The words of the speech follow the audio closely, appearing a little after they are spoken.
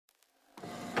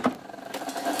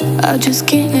I just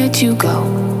can't let you go.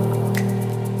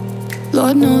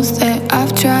 Lord knows that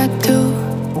I've tried to.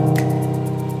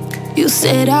 You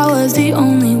said I was the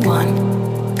only one.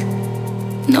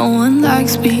 No one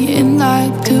likes being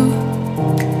lied to.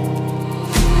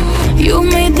 You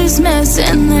made this mess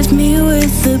and left me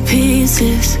with the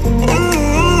pieces.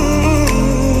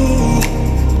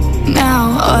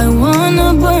 Now I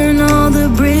wanna burn all the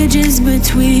bridges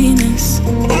between us.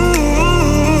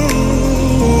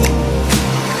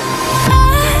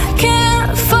 I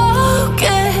can't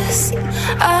focus,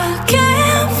 I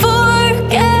can't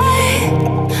forget.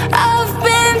 I've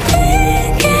been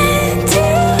thinking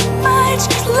too much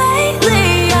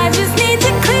lately. I just need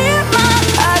to clear my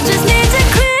head. I just need to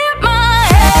clear my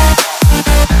head.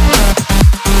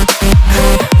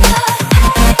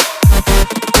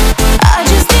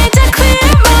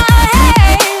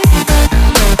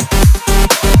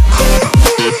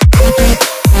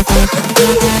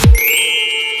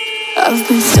 I've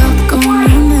been stuck on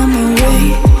your memory,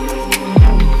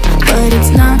 but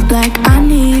it's not like I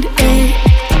need it.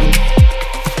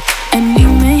 And we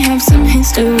may have some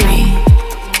history,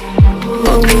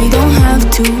 but we don't have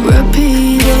to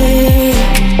repeat it.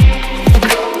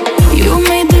 You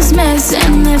made this mess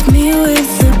and left me with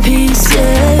the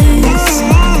pieces.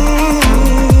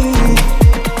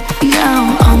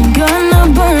 Now I'm gonna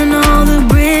burn all the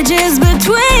bridges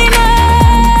between us.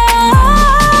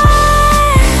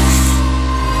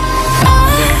 I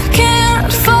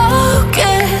can't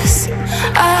focus,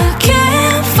 I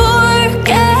can't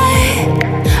forget.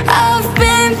 I've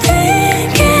been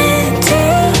thinking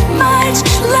too much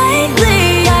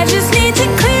lately. I just need to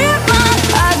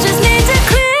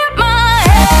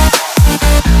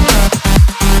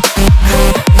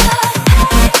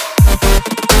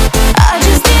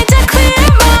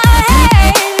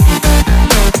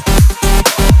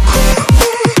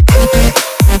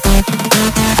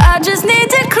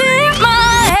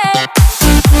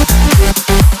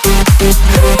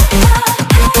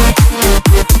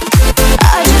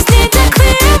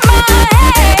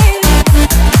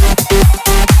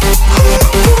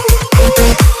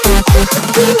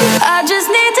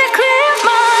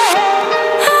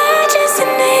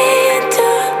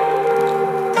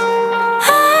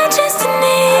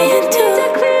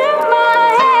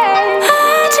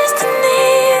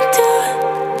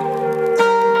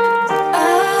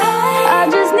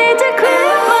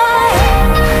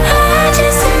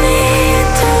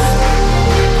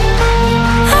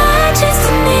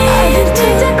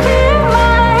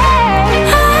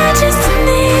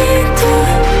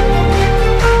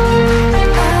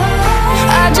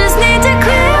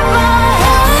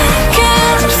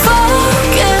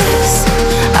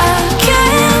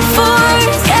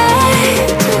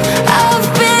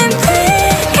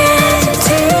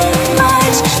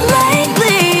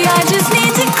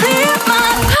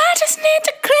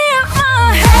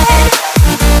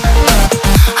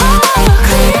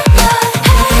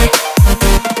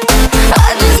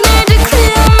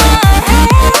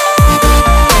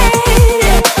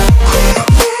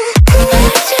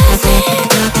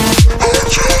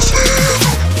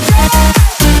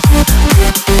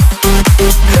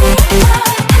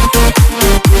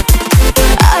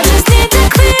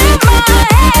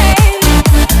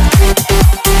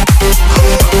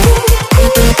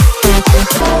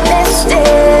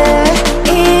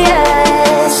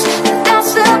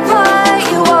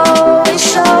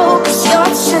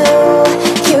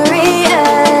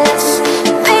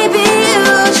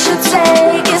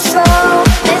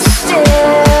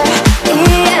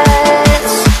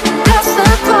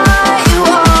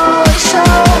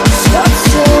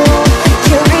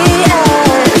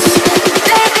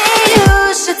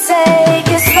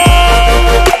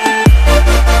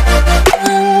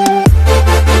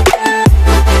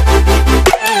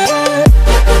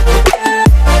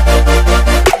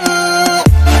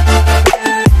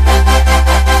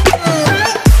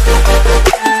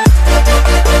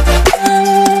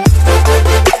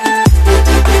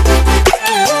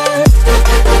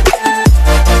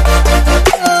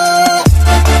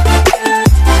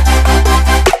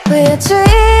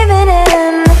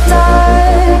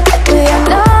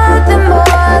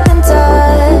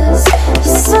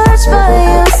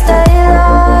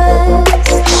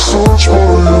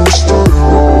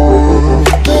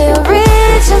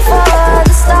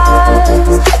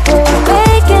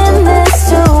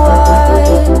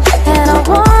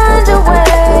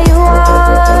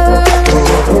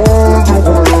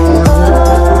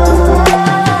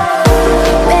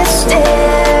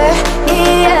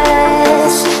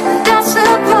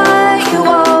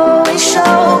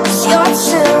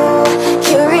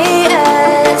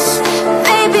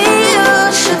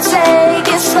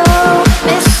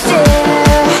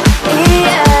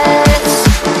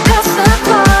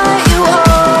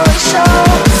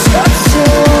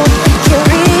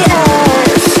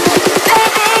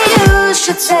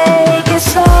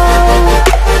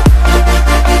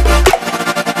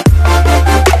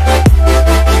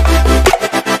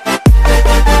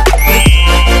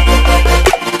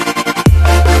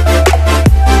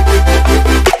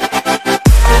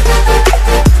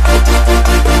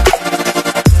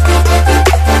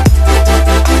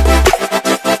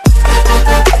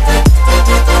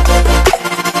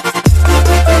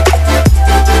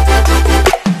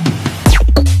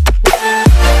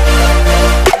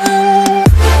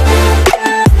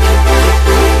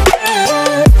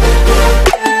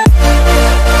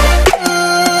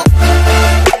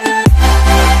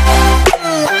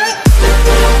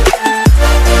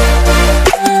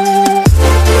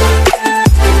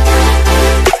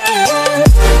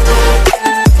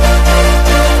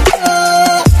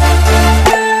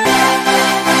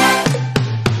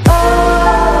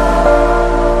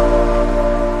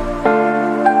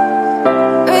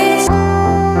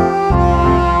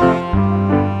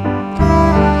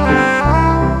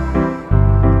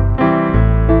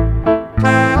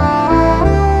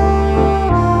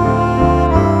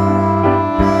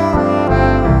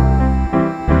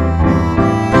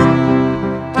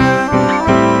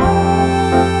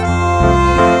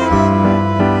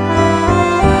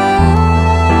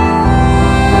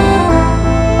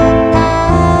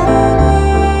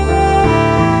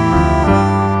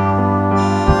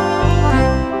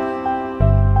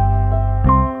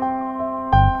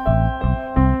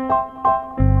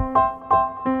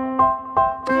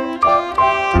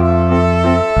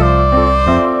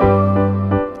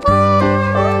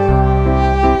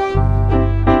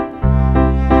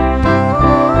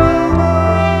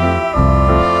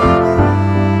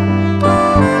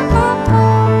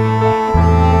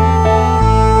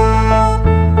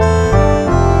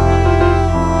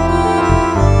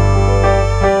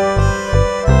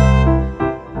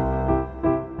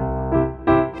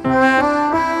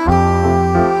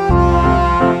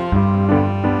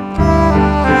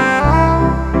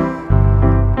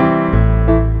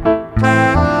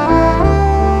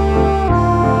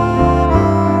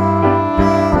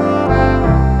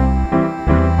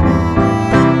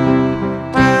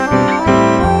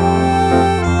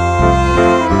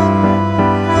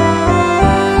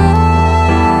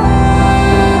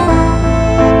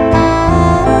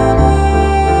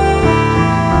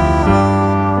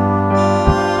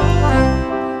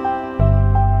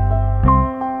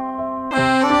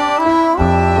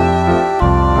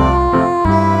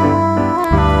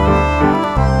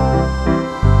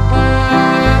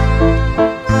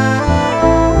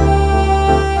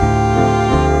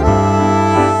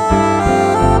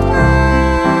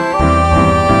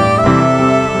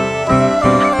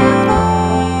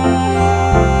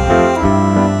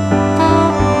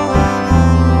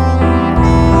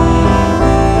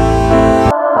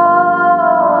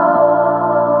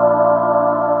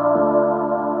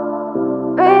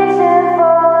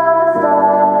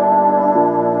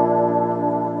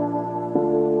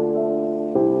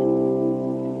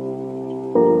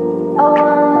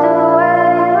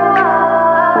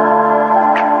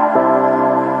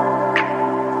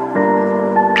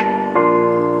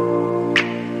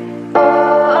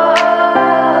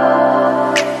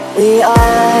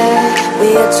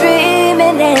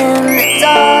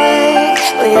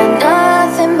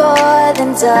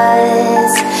than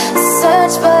does.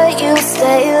 Search but you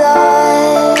stay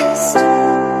lost.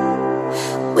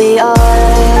 We are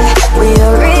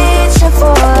reaching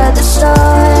for the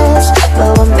stars,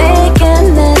 but we're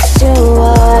making this too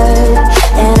hard.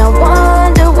 And I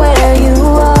wonder where you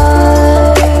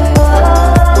are.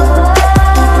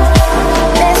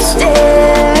 Mysterious,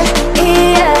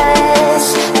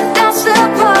 that's the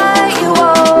part you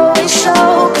always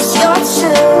show. 'Cause you're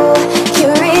too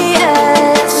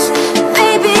curious.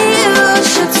 Maybe you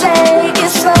should take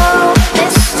it slow.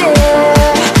 Mysterious,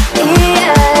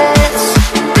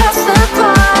 that's the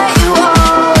part you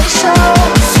always show.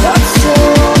 'Cause you're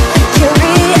too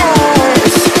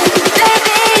curious.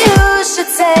 Maybe you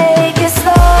should take it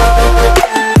slow.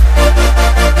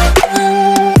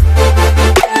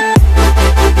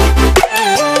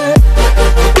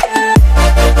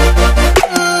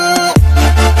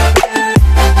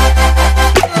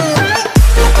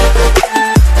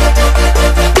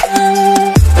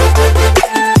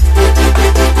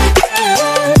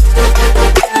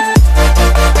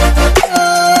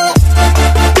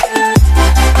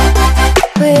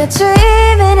 We're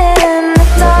dreaming in the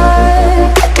dark.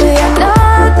 We are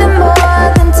nothing more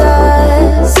than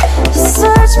dust. You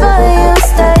search but you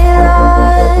stay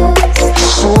lost.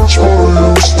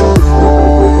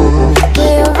 We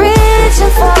are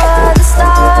reaching for the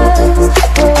stars,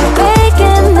 but we're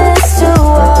making this too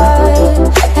hard.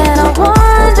 And I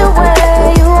wonder where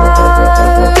you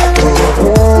are.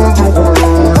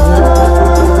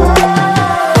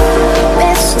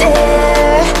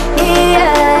 Mysterious,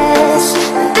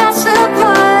 that's the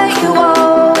part you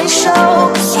always show.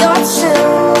 'Cause you're too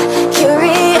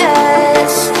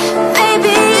curious.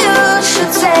 Maybe you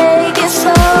should take it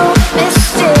slow.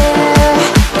 Mysterious,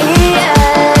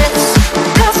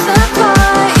 that's the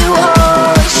part you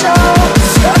always show.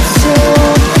 'Cause you're too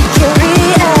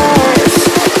curious.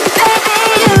 Maybe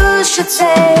you should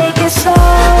take it slow.